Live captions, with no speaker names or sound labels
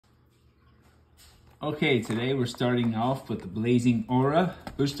Okay, today we're starting off with the Blazing Aura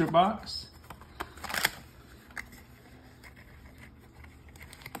booster box.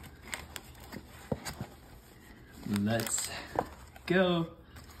 Let's go.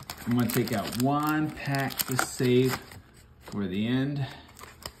 I'm gonna take out one pack to save for the end.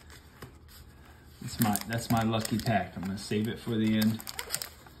 That's my lucky pack. I'm gonna save it for the end.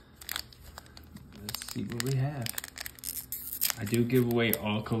 Let's see what we have. I do give away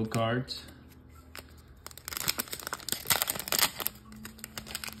all code cards.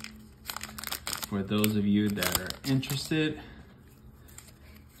 For those of you that are interested,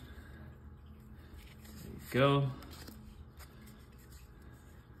 there you go.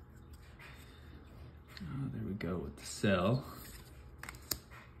 Oh, there we go with the Cell,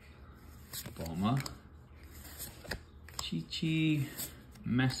 Bulma, Chi-Chi,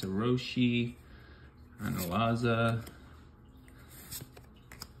 Masaroshi, Analaza,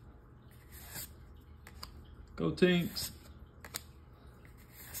 Go Tinks,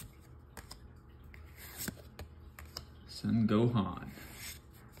 Son Gohan,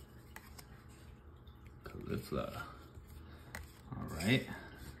 Caulifla. All right.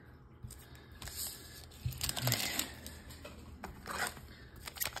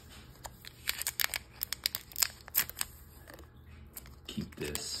 Keep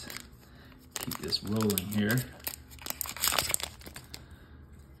this rolling here. There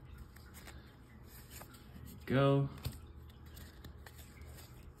you go.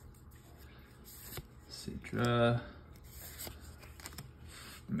 Sidra.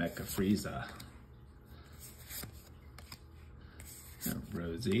 Mecha Frieza,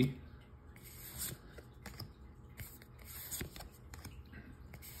 Rosie,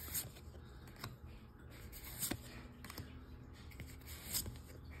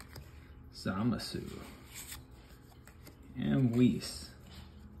 Zamasu, and Whis.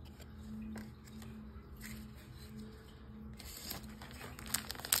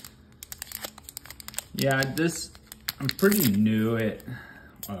 Yeah, I'm pretty new at.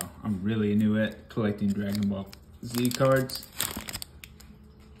 Well, I'm really new at collecting Dragon Ball Z cards,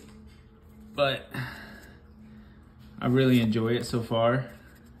 but I really enjoy it so far.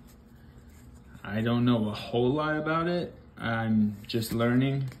 I don't know a whole lot about it. I'm just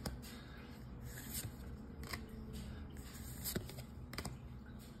learning.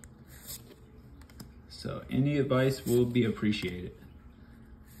 So any advice will be appreciated.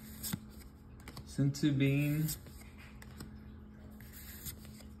 Senzu Bean.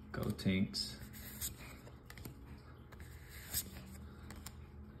 Go Tinks.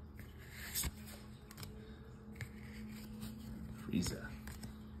 Frieza.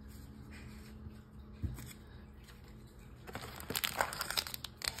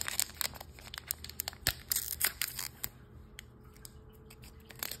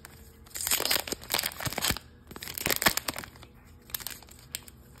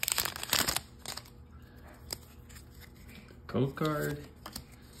 Code card.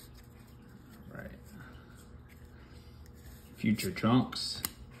 Future Trunks,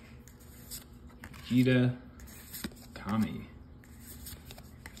 Vegeta, Kami.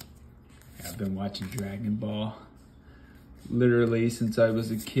 Yeah, I've been watching Dragon Ball literally since I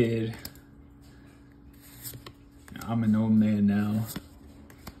was a kid. I'm an old man now,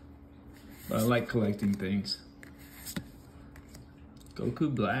 but I like collecting things.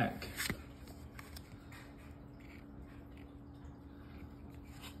 Goku Black.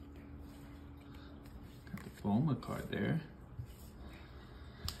 Got the Bulma card there.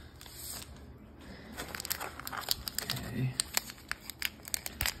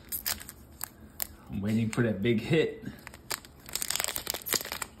 I'm waiting for that big hit.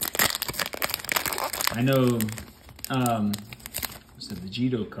 I know there's a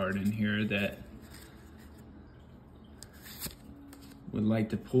Vegito card in here that would like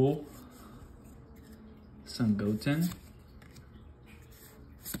to pull. Son Goten.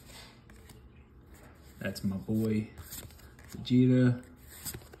 That's my boy Vegeta.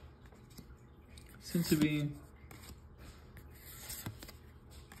 Senzu Bean.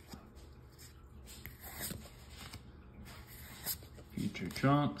 Future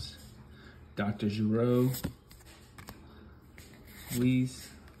Trunks, Dr. Gero, Whis,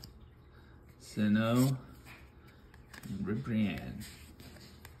 Sinnoh, and Ribrianne.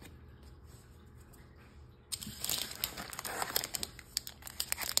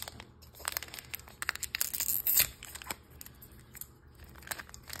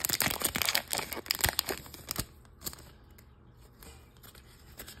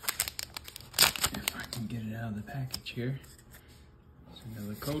 If I can get it out of the package here.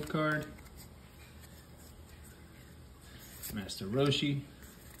 Another code card. Master Roshi.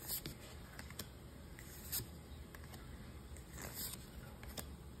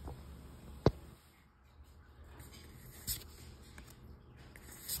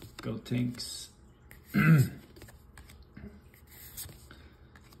 Gotenks.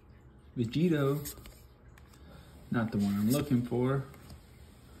 Vegito. Not the one I'm looking for.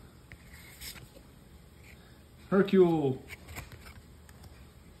 Hercule.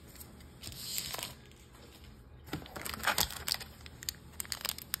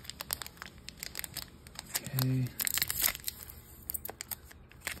 Okay.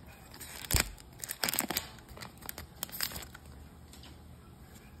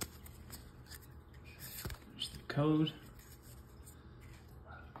 There's the code.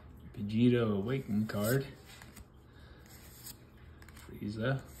 Vegito Awaken card.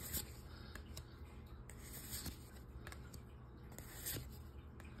 Frieza.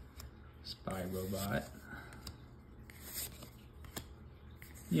 Spy Robot.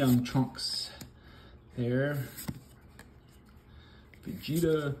 Young Trunks there.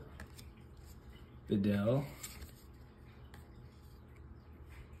 Vegeta. Videl.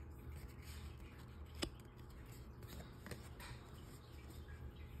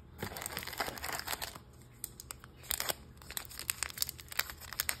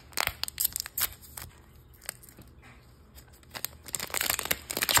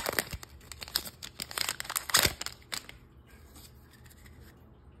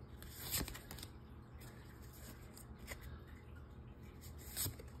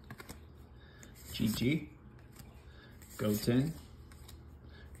 GG, Goten,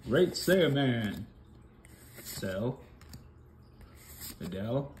 Great Saiyaman, Cell,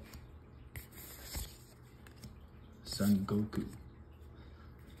 Videl, Son Goku.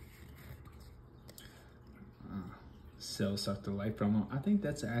 Cell sucked the life from him. I think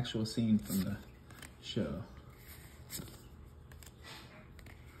that's an actual scene from the show.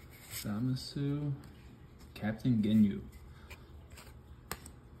 Zamasu, Captain Ginyu.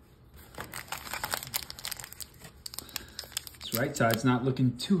 Right side's not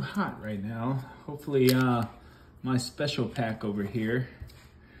looking too hot right now. Hopefully my special pack over here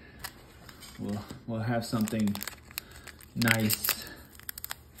will have something nice.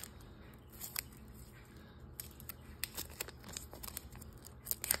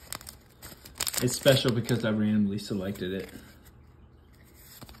 It's special because I randomly selected it.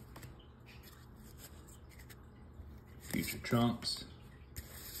 Future Trunks,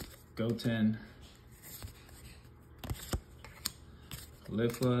 Goten,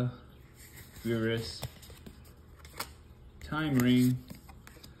 Caulifla, Beerus, Time Ring,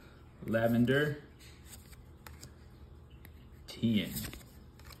 Lavender, Tien,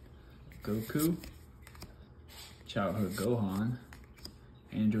 Goku, Childhood Gohan,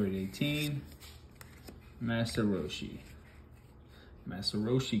 Android 18, Master Roshi. Master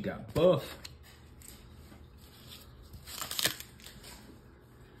Roshi got buff.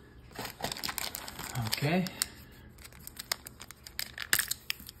 Okay.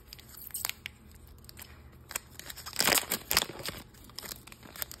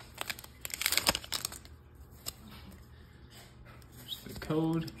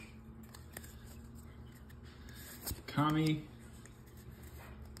 Code, Kami,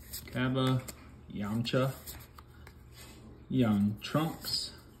 Kaba, Yamcha, Young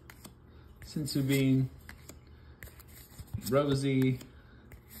Trunks, Senzu Bean, Rosie,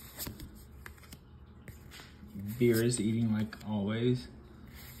 Beerus eating like always,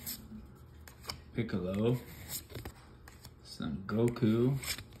 Piccolo, Son Goku,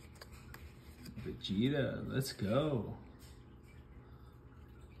 Vegeta, let's go.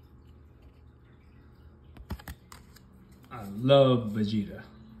 I love Vegeta.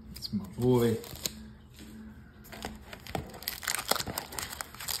 It's my boy.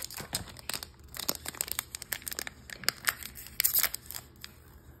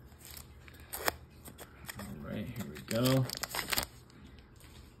 All right, here we go.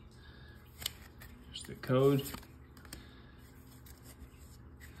 Here's the code.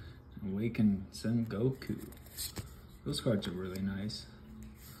 Awaken Son Goku. Those cards are really nice.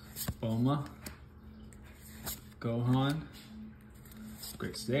 Bulma. Gohan,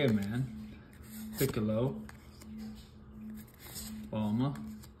 Great Saiyaman, Piccolo, Bulma,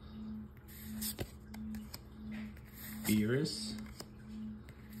 Beerus,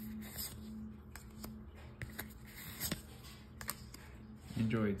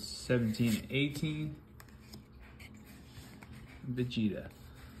 Android 17 and 18, Vegeta.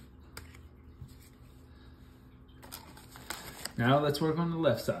 Now let's work on the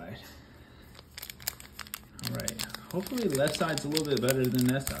left side. All right, hopefully left side's a little bit better than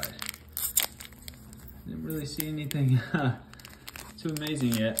that side. Didn't really see anything too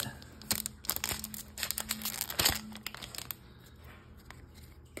amazing yet.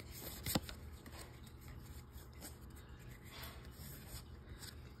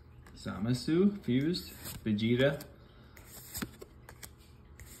 Zamasu, fused, Vegeta,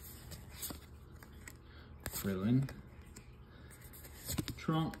 Krillin,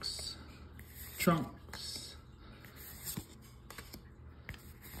 Trunks,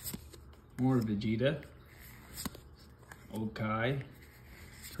 more Vegeta, Okai,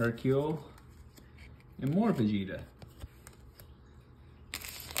 Hercule, and more Vegeta.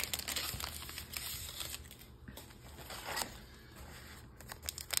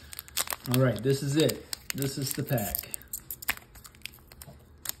 All right, this is it. This is the pack.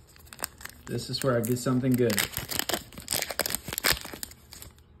 This is where I get something good.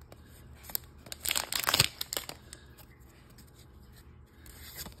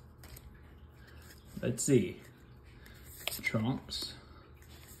 Let's see. Trunks,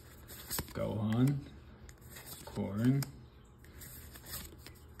 Gohan, Korin,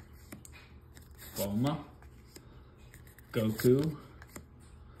 Bulma, Goku,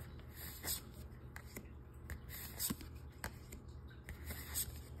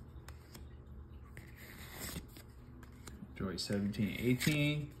 Android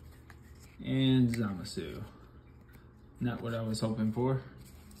 1718, and Zamasu. Not what I was hoping for.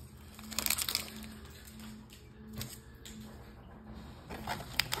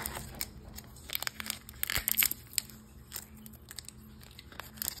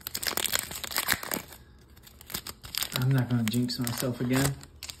 I'm not gonna jinx myself again.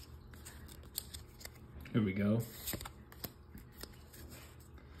 Here we go.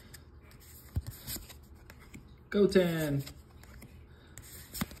 Goten.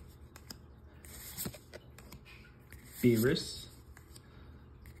 Beerus.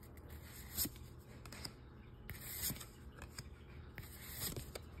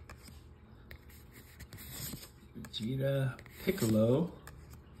 Vegeta. Piccolo.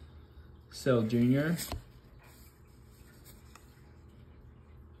 Cell Jr.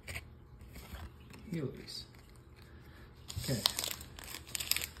 Heelys.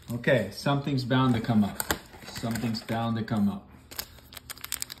 Okay, something's bound to come up. Something's bound to come up.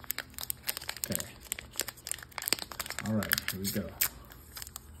 Okay. All right, here we go.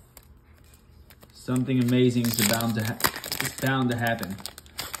 Something amazing is bound to happen.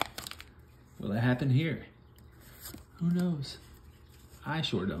 Will it happen here? Who knows? I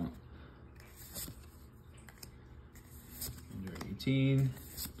sure don't. Under 18,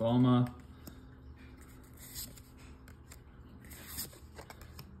 Bulma.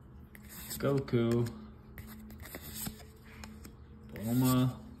 Goku,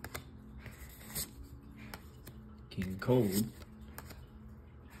 Bulma, King Cold,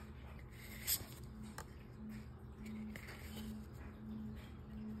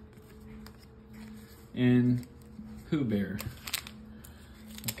 and Pooh Bear.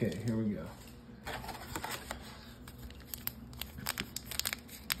 Okay, here we go.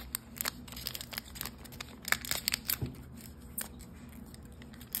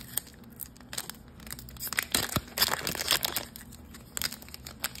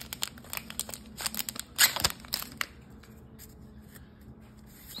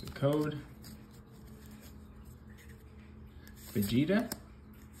 Code, Vegeta,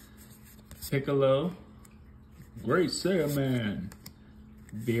 Piccolo, Great Saiyaman,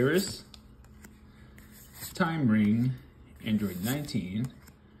 Beerus, Time Ring, Android 19,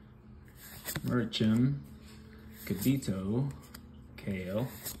 Mercham, Kibito, Kale,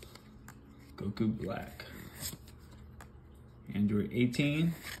 Goku Black, Android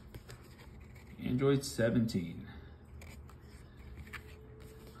 18, Android 17.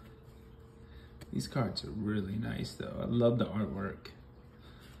 These cards are really nice though. I love the artwork.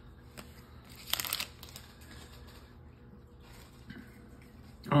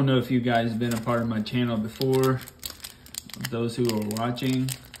 I don't know if you guys have been a part of my channel before. Those who are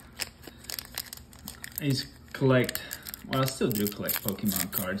watching, I used to collect, well I still do collect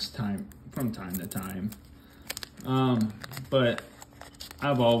Pokemon cards from time to time. But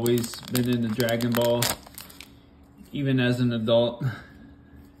I've always been into Dragon Ball, even as an adult.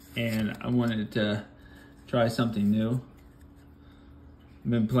 And I wanted to try something new. I've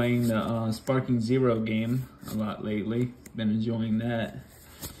been playing the Sparking Zero game a lot lately. Been enjoying that.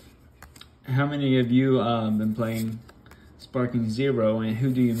 How many of you been playing Sparking Zero, and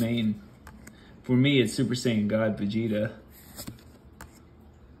who do you main? For me, it's Super Saiyan God Vegeta.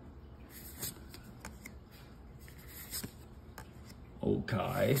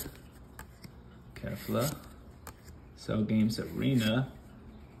 Okai, Kefla, Cell Games Arena,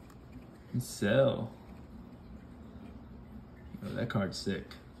 and Cell. Oh, that card's sick.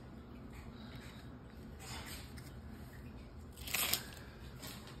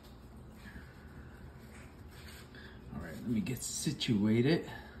 All right, let me get situated.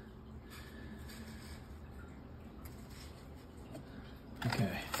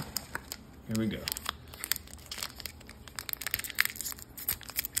 Okay, here we go.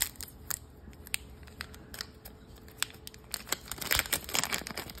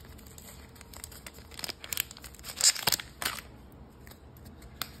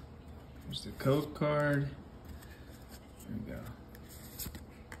 Here's the code card. Here we go.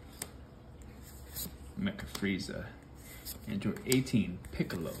 Mecha Frieza. Android 18,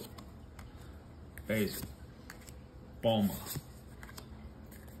 Piccolo. Basil. Bulma.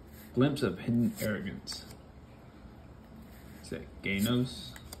 Glimpse of Hidden Arrogance. Is that Genos?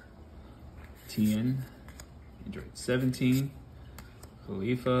 Tien. Android 17.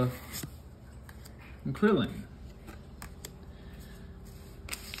 Khalifa. And Krillin.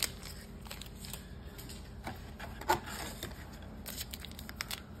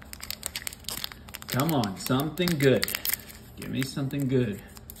 Come on, something good. Give me something good.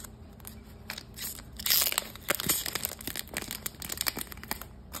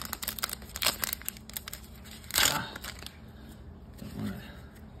 Don't want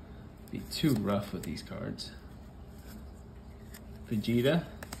to be too rough with these cards. Vegeta.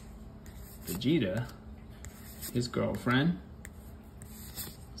 Vegeta. His girlfriend.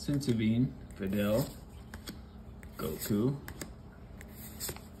 Sensubin. Videl. Goku.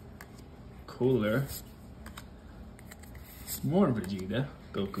 Cooler. More Vegeta.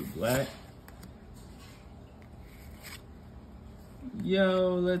 Goku Black.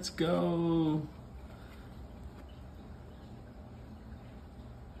 Yo, let's go.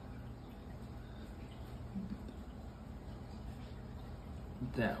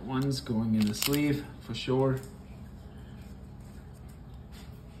 That one's going in the sleeve for sure.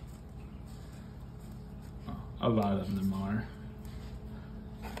 A lot of them are.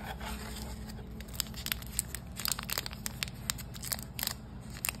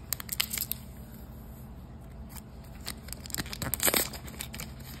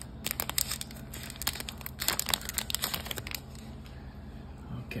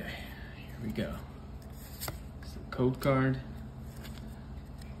 Okay, here we go. It's the code card.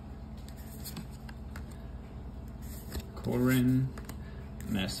 Korin,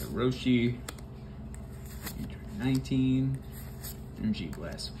 Master Roshi, Android 19, Energy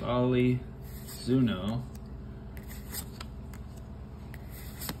Blast Volley, Zuno,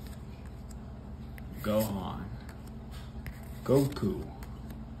 Gohan, Goku,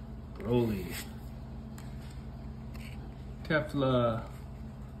 Broly, Kefla,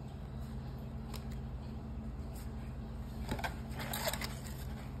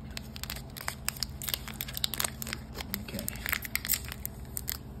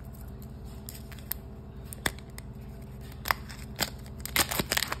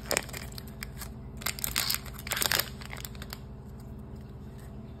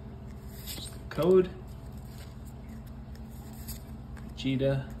 code,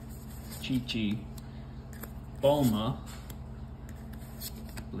 Vegeta, Chi-Chi, Bulma,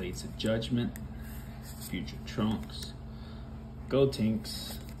 Blades of Judgment, Future Trunks,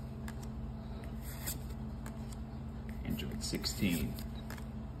 Gotenks, Android 16,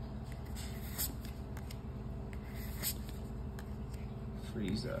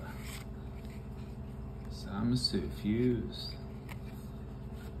 Frieza, Zamasu Fuse,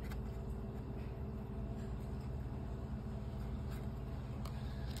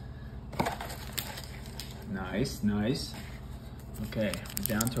 nice, nice. Okay, we're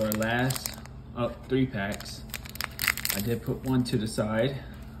down to our last 3 packs. I did put one to the side.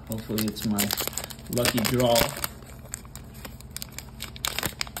 Hopefully it's my lucky draw.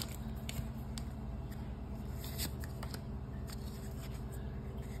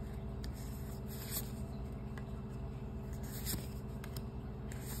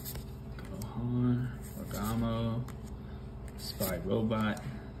 Gohan, Orgamo, Spy Robot,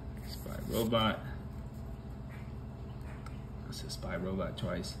 Spy Robot. I said Spy Robot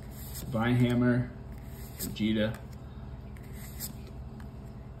twice. Divine Hammer, Vegeta.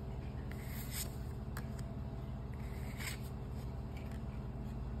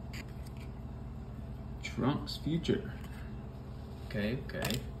 Trunks Future. Okay,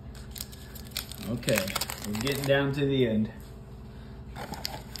 okay. Okay, we're getting down to the end.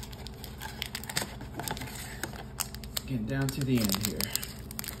 Getting down to the end here.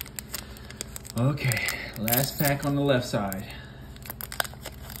 Okay, last pack on the left side.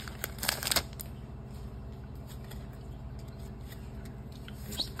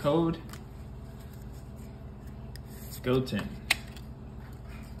 There's the code. Goten.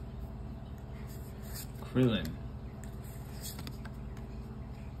 Krillin.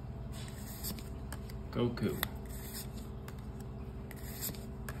 Goku.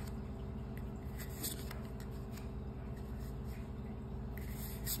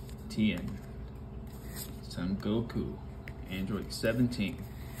 Tien, Son Goku, Android 17,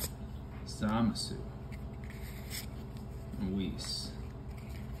 Zamasu, Whis.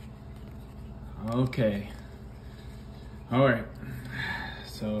 Okay. All right.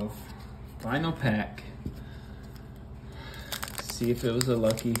 So, final pack. See if it was a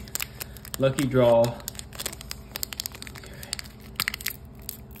lucky draw. Okay.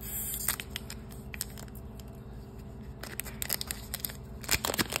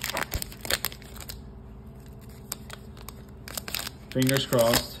 Fingers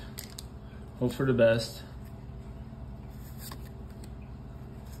crossed. Hope for the best.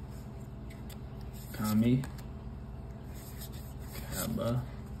 Kami, Kaba,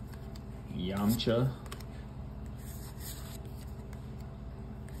 Yamcha,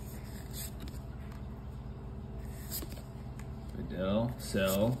 Videl,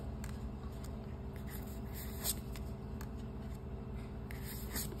 Cell,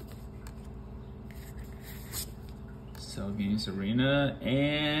 Cell Games Arena,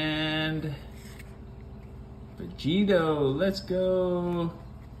 and Vegito. Let's go.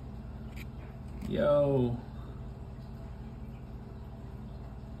 Yo.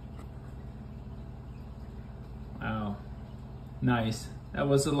 Wow. Nice. That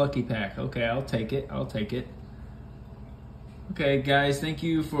was a lucky pack. Okay, I'll take it. I'll take it. Okay, guys, thank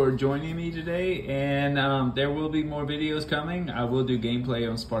you for joining me today. And there will be more videos coming. I will do gameplay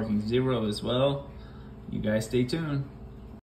on Sparking Zero as well. You guys stay tuned.